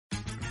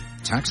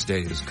Tax day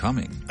is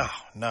coming. Oh,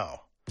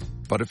 no.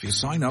 But if you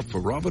sign up for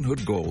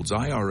Robinhood Gold's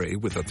IRA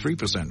with a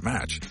 3%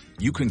 match,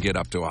 you can get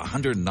up to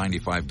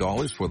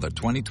 $195 for the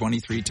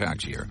 2023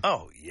 tax year.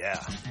 Oh, yeah.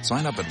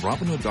 Sign up at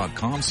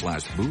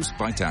Robinhood.com/boost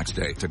by tax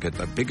day to get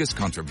the biggest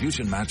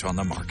contribution match on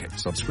the market.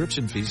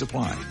 Subscription fees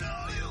apply.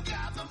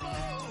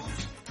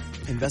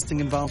 Investing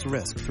involves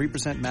risk.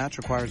 3% match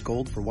requires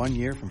gold for 1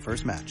 year from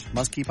first match.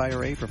 Must keep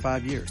IRA for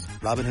 5 years.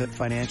 Robinhood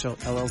Financial,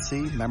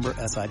 LLC, member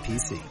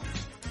SIPC.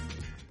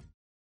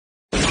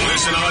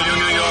 Listen, all you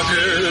New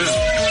Yorkers.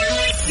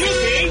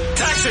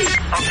 Taxi. Okay,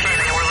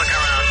 man, we're looking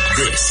around.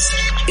 This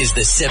is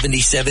the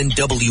 77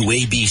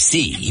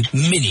 WABC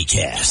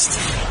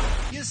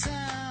minicast. Yes,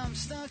 I'm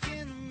stuck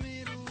in the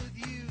middle with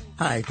you.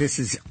 Hi, this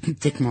is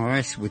Dick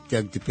Morris with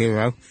Doug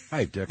DePiro.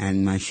 Hi, Dick.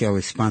 And my show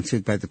is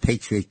sponsored by the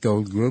Patriot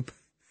Gold Group.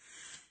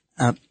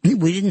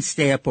 We didn't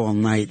stay up all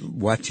night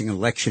watching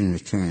election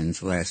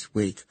returns last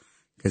week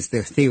because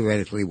there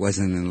theoretically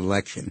wasn't an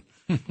election.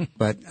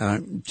 But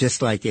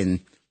just like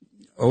in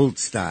old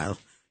style,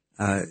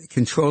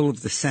 control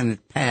of the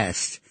Senate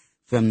passed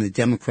from the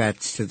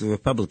Democrats to the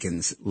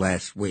Republicans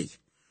last week.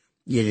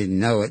 You didn't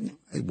know it.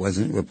 It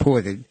wasn't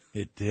reported.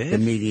 It did? The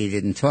media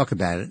didn't talk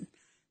about it.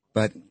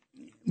 But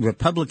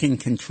Republican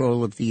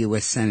control of the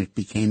U.S. Senate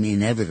became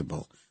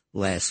inevitable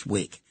last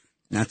week.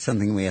 Not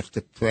something we have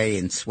to pray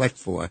and sweat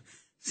for,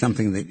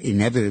 something that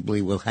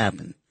inevitably will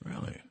happen.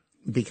 Really?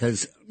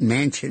 Because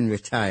Manchin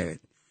retired,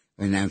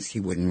 or announced he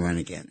wouldn't run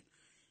again.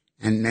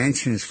 And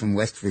Manchin is from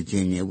West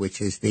Virginia,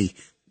 which is the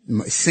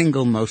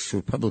single most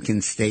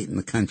Republican state in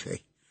the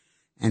country.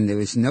 And there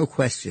is no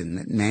question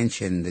that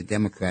Manchin, the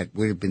Democrat,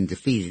 would have been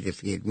defeated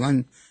if he had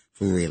run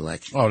for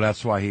re-election. Oh,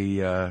 that's why he...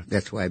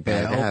 That's why he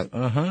bowed out.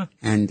 Uh-huh.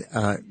 And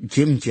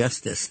Jim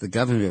Justice, the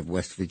governor of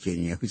West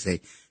Virginia, who's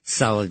a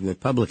solid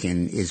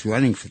Republican, is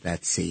running for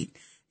that seat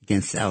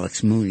against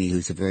Alex Mooney,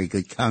 who's a very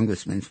good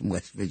congressman from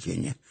West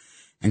Virginia.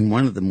 And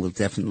one of them will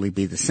definitely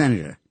be the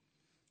senator.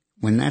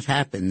 When that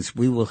happens,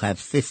 we will have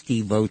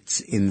 50 votes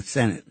in the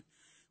Senate.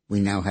 We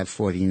now have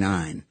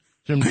 49.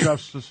 Jim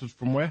Justice is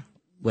from where?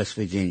 West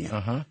Virginia.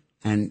 Uh-huh.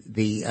 And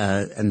the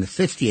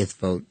 50th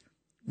vote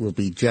will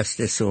be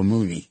Justice or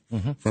Mooney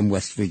from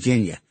West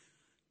Virginia.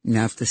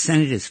 Now, if the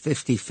Senate is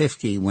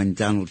 50-50 when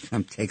Donald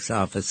Trump takes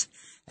office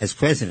as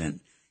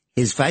president,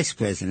 his vice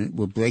president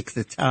will break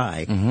the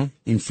tie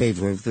in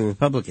favor of the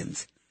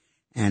Republicans.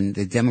 And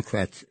the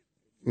Democrats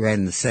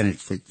ran the Senate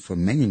for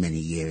many, many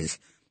years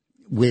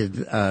with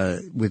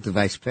the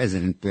vice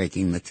president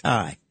breaking the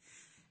tie.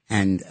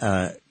 And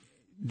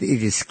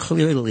it is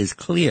clear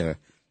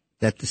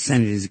that the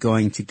Senate is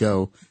going to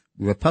go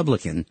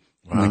Republican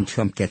when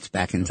Trump gets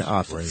back into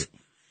office.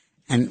 Great.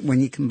 And when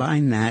you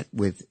combine that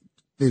with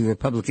the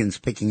Republicans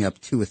picking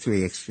up 2 or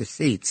 3 extra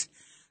seats,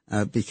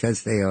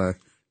 because they are,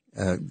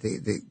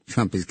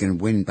 Trump is going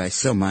to win by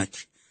so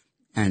much,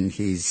 and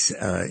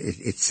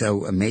it's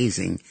so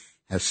amazing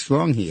how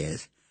strong he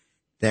is,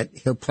 that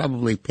he'll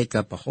probably pick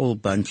up a whole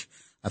bunch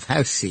of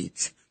House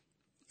seats,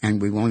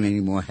 and we won't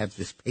anymore have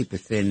this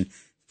paper-thin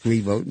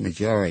 3-vote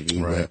majority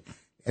where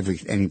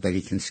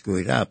anybody can screw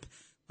it up.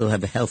 We'll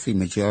have a healthy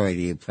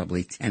majority of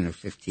probably 10 or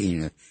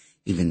 15 or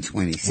even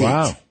 20 seats.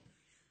 Wow.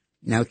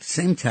 Now, at the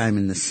same time,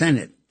 in the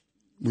Senate,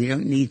 we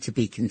don't need to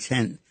be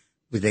content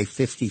with a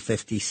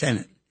 50-50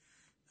 Senate,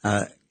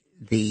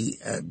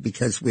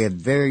 because we have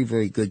very,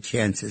 very good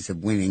chances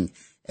of winning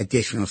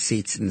additional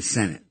seats in the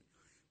Senate.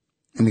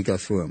 Let me go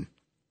through them.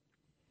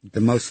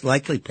 The most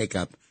likely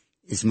pickup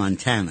is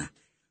Montana,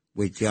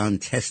 with John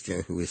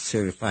Tester, who is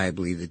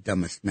certifiably the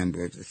dumbest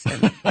member of the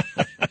Senate.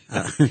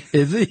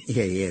 Is he?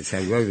 Yeah, he is.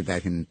 I wrote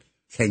about him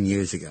 10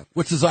 years ago.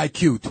 What's his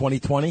IQ,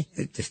 2020?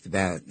 Just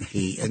about.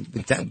 He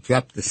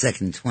dropped the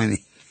second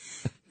 20.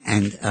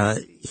 And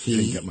he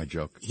didn't get my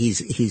joke.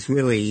 He's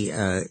really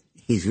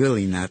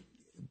not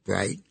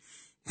bright,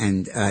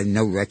 and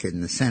no record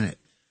in the Senate.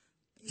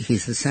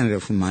 He's the senator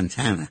from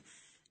Montana,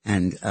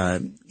 and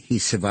he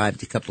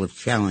survived a couple of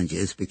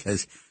challenges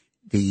because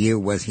the year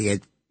was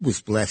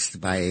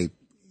blessed by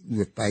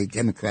a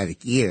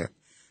Democratic year,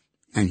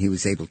 and he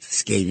was able to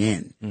skate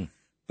in.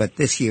 But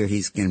this year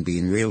he's going to be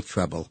in real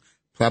trouble,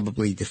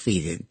 probably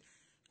defeated,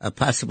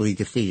 possibly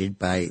defeated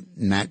by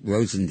Matt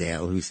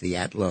Rosendale, who's the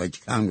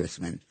at-large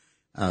congressman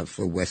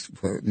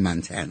for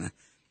Montana,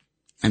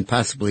 and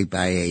possibly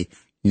by a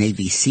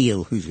Navy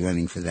SEAL who's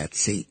running for that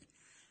seat.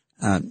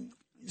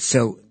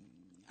 So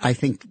I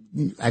think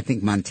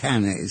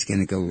Montana is going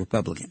to go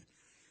Republican.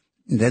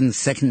 And then the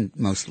second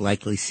most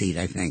likely seat,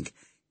 I think,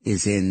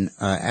 is in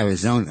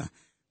Arizona,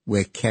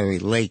 where Kari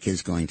Lake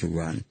is going to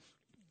run.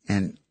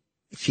 And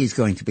she's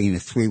going to be in a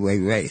 3-way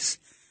race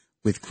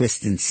with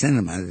Kristen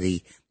Sinema,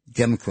 the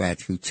Democrat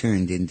who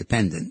turned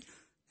independent,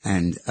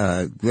 and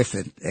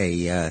Griffith,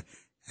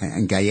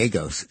 and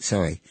Gallegos,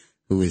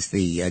 who is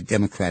the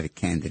Democratic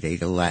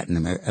candidate, a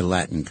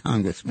Latin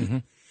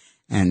congressman.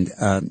 And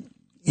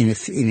in a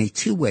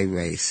 2-way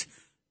race,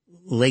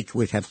 Lake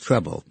would have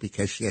trouble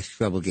because she has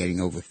trouble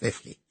getting over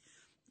 50.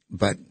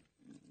 But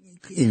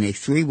in a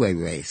 3-way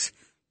race,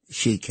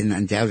 she can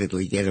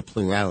undoubtedly get a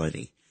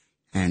plurality.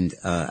 And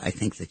I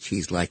think that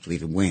she's likely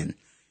to win.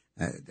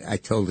 I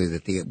told her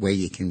that the way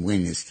you can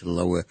win is to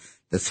lower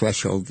the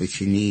threshold that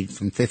you need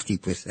from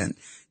 50%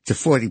 to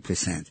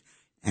 40%.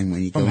 And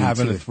when you go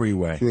having into a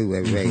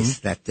three-way race,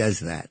 that does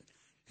that.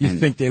 You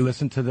think they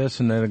listen to this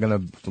and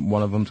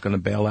one of them's going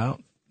to bail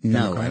out?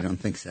 No, Democrat? I don't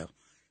think so.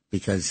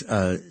 Because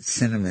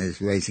Sinema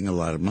is raising a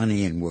lot of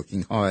money and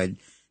working hard.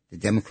 The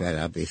Democrat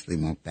obviously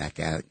won't back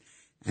out.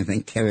 I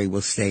think Kerry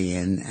will stay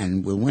in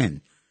and will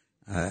win.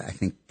 I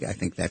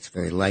think that's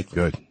very likely.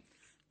 Good.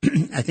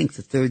 I think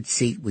the third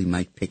seat we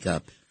might pick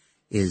up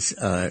is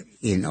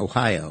in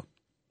Ohio,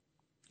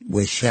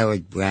 where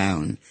Sherrod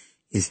Brown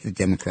is the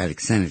Democratic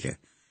senator.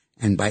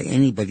 And by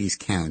anybody's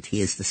count, he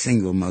is the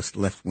single most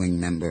left-wing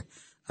member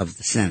of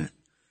the Senate.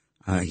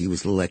 He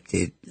was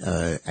elected,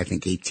 I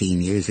think,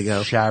 18 years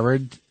ago.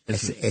 Sherrod?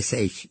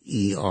 S-H-E-R-R-O-D.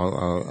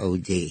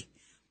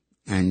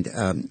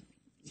 And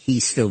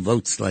he still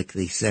votes like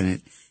the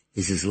Senate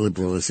is as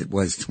liberal as it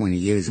was 20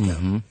 years ago.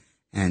 Mm-hmm.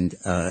 And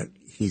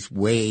he's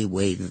way,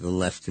 way to the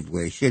left of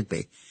where he should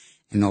be.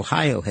 And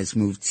Ohio has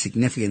moved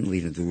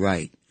significantly to the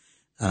right.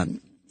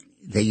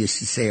 They used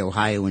to say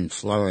Ohio and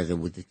Florida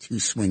were the two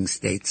swing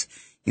states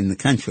in the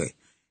country.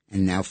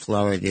 And now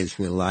Florida is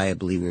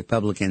reliably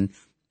Republican,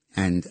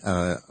 and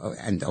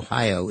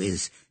Ohio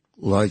is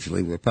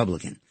largely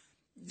Republican.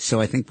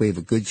 So I think we have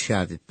a good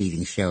shot at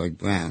beating Sherrod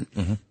Brown.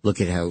 Mm-hmm.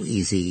 Look at how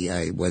easy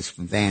it was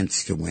for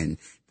Vance to win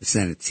the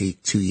Senate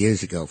seat 2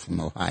 years ago from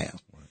Ohio.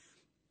 Right.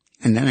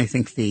 And then I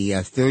think the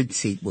third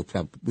seat we'll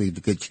probably have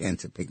a good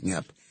chance of picking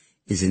up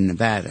is in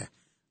Nevada,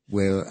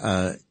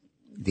 where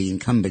the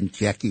incumbent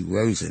Jackie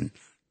Rosen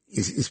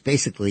is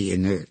basically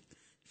inert.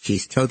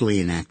 She's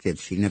totally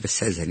inactive. She never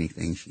says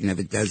anything. She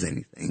never does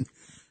anything.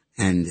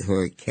 And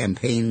her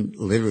campaign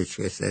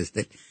literature says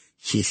that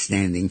she's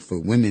standing for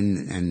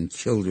women and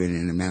children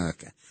in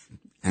America.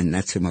 And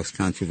that's her most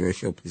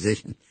controversial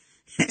position.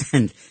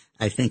 And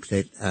I think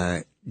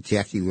that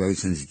Jackie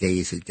Rosen's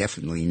days are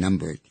definitely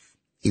numbered,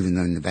 even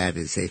though Nevada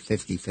is a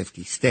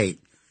 50-50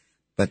 state.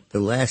 But the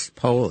last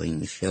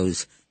polling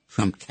shows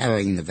Trump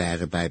carrying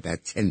Nevada by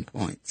about 10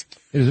 points.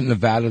 Isn't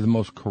Nevada the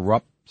most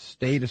corrupt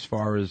state as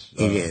far as...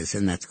 It is,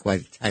 and that's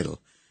quite a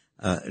title.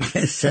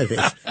 So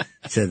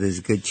there's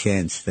a good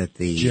chance that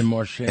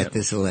that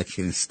this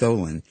election is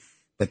stolen,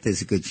 but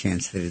there's a good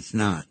chance that it's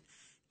not.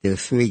 There are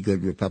three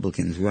good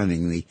Republicans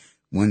running. The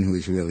one who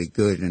is really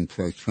good and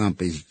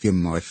pro-Trump is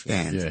Jim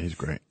Marchand. Yeah, he's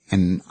great.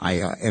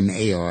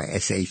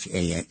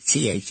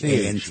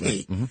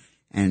 M-A-R-S-H-A-N-C-H-A-N-T. Mm-hmm.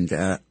 And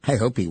I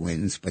hope he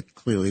wins, but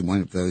clearly one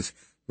of those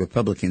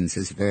Republicans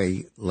is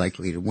very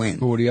likely to win.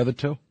 Who are the other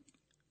two?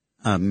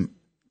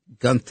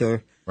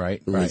 Gunther, who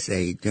right. is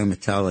a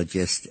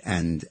dermatologist,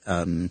 and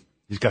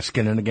he's got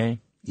skin in the game.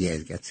 Yeah,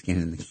 he's got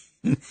skin in the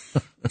game.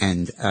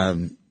 and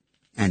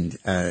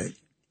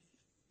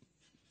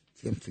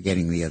I'm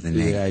forgetting the other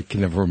name. Yeah, I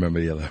can never remember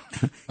the other.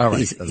 All right,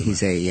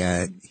 he's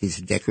a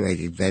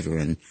decorated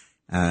veteran,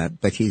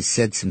 but he's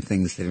said some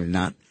things that are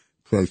not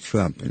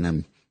pro-Trump, and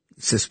I'm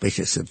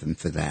suspicious of him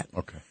for that.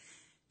 Okay.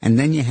 And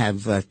then you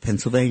have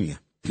Pennsylvania,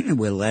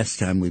 where last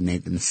time we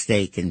made the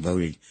mistake and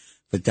voted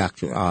for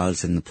Dr.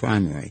 Oz in the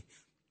primary.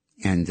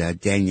 And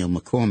Daniel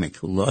McCormick,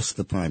 who lost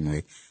the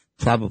primary,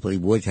 probably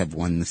would have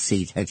won the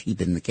seat had he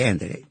been the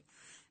candidate.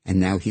 And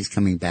now he's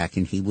coming back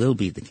and he will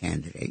be the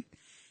candidate.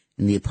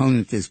 And the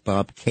opponent is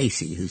Bob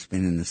Casey, who's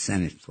been in the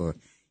Senate for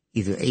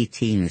either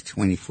 18 or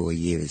 24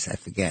 years, I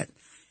forget.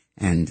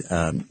 And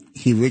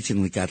he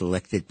originally got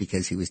elected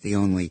because he was the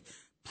only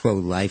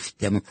pro-life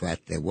Democrat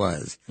there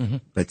was. Mm-hmm.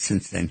 But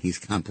since then, he's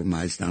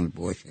compromised on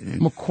abortion.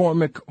 And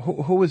McCormick,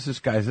 who is this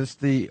guy? Is this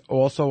the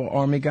also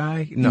Army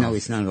guy? No,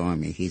 he's not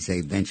Army. He's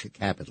a venture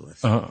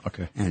capitalist.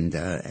 Okay. And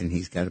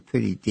he's got a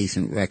pretty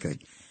decent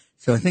record.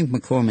 So I think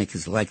McCormick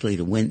is likely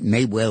to win,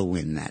 may well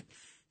win that.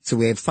 So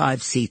we have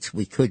 5 seats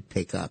we could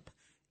pick up.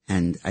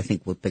 And I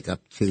think we'll pick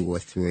up 2 or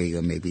 3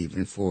 or maybe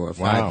even 4 or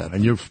 5 Wow. of them.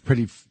 And you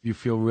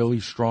feel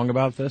really strong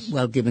about this?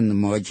 Well, given the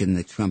margin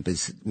that Trump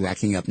is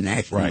racking up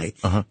nationally, right.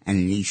 Uh-huh. And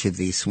in each of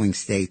these swing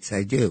states,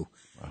 I do.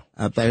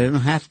 Wow. But I don't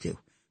have to.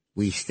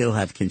 We still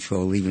have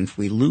control even if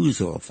we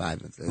lose all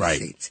 5 of those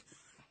seats.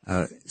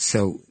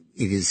 So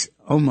it is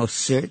almost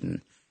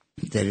certain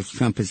that if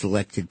Trump is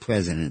elected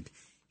president,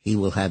 he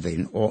will have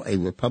a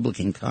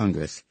Republican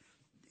Congress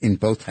in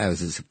both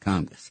houses of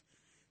Congress.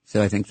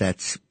 So I think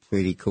that's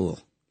pretty cool.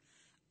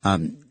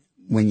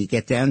 When you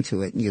get down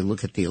to it and you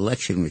look at the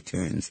election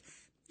returns,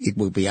 it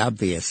will be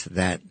obvious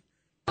that